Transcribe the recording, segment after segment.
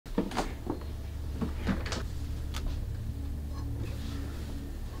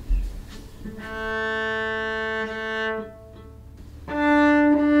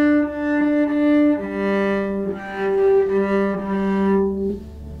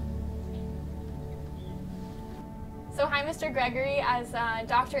Mr. Gregory. As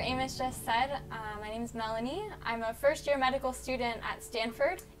Dr. Amos just said, my name is Melanie. I'm a first-year medical student at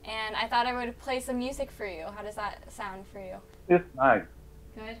Stanford, and I thought I would play some music for you. How does that sound for you? It's nice.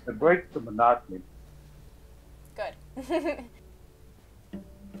 Good? It breaks the monotony. Good.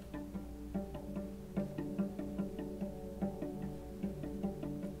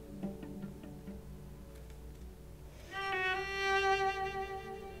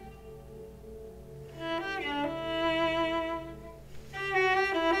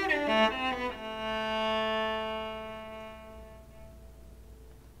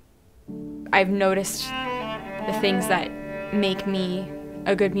 I've noticed the things that make me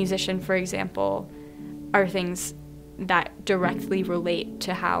a good musician, for example, are things that directly relate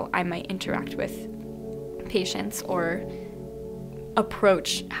to how I might interact with patients or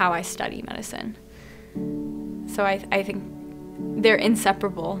approach how I study medicine. So I think they're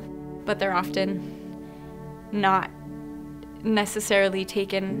inseparable, but they're often not necessarily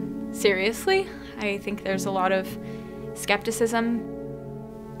taken seriously. I think there's a lot of skepticism.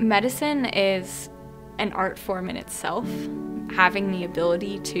 Medicine is an art form in itself. Having the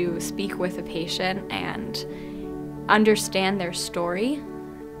ability to speak with a patient and understand their story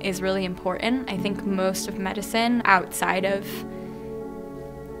is really important. I think most of medicine outside of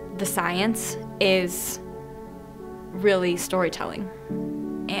the science is really storytelling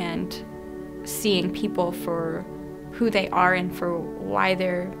and seeing people for who they are and for why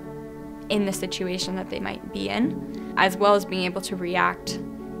they're in the situation that they might be in, as well as being able to react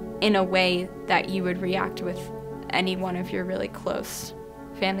in a way that you would react with any one of your really close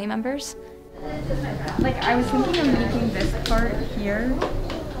family members. Like, I was thinking of making this part here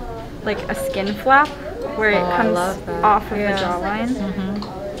like a skin flap where it comes off of the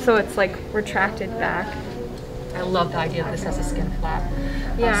jawline. So it's like retracted back. I love the idea of this as a skin flap.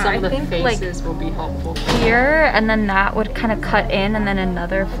 Yeah, some of I the think faces will be helpful. Here, and then that would kind of cut in, and then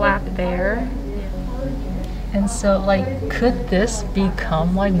another flap there. And so, like, could this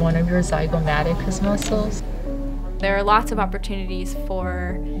become like one of your zygomaticus muscles? There are lots of opportunities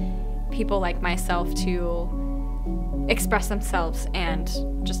for people like myself to express themselves and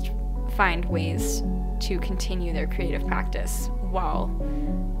just find ways to continue their creative practice while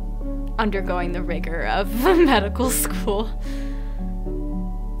undergoing the rigor of medical school.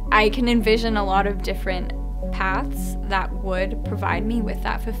 I can envision a lot of different paths that would provide me with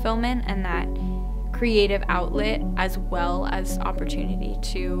that fulfillment and that creative outlet, as well as opportunity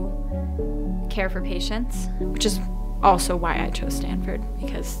to care for patients, which is also why I chose Stanford,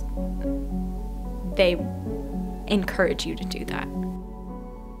 because they encourage you to do that.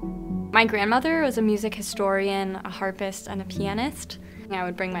 My grandmother was a music historian, a harpist, and a pianist. I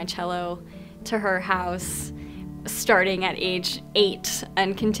would bring my cello to her house starting at age 8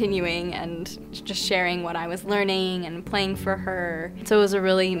 and continuing and just sharing what I was learning and playing for her. So it was a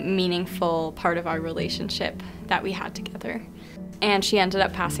really meaningful part of our relationship that we had together. And she ended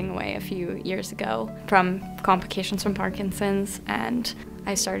up passing away a few years ago from complications from Parkinson's, and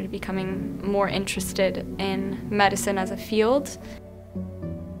I started becoming more interested in medicine as a field.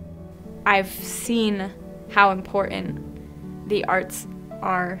 I've seen how important the arts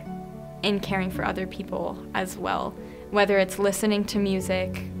are in caring for other people as well, whether it's listening to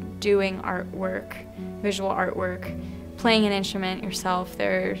music, doing artwork, visual artwork, playing an instrument yourself.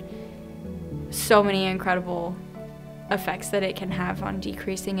 There are so many incredible effects that it can have on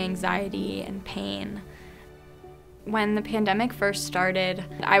decreasing anxiety and pain. When the pandemic first started,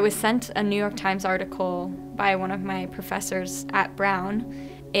 I was sent a New York Times article by one of my professors at Brown.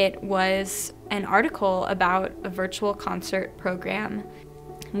 It was an article about a virtual concert program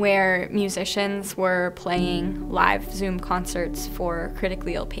where musicians were playing live Zoom concerts for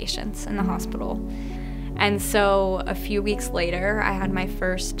critically ill patients in the hospital. And so a few weeks later, I had my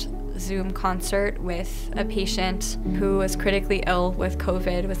first Zoom concert with a patient who was critically ill with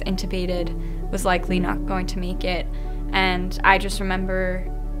COVID, was intubated, was likely not going to make it. And I just remember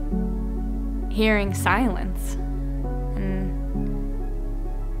hearing silence and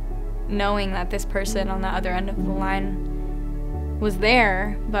knowing that this person on the other end of the line was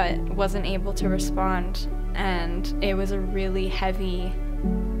there, but wasn't able to respond. And it was a really heavy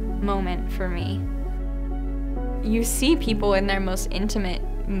moment for me. You see people in their most intimate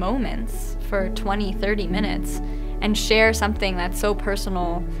moments for 20, 30 minutes and share something that's so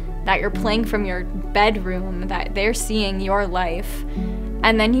personal that you're playing from your bedroom, that they're seeing your life,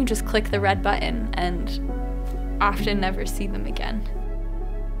 and then you just click the red button and often never see them again.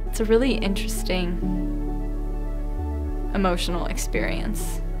 It's a really interesting emotional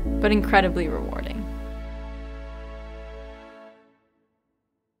experience, but incredibly rewarding.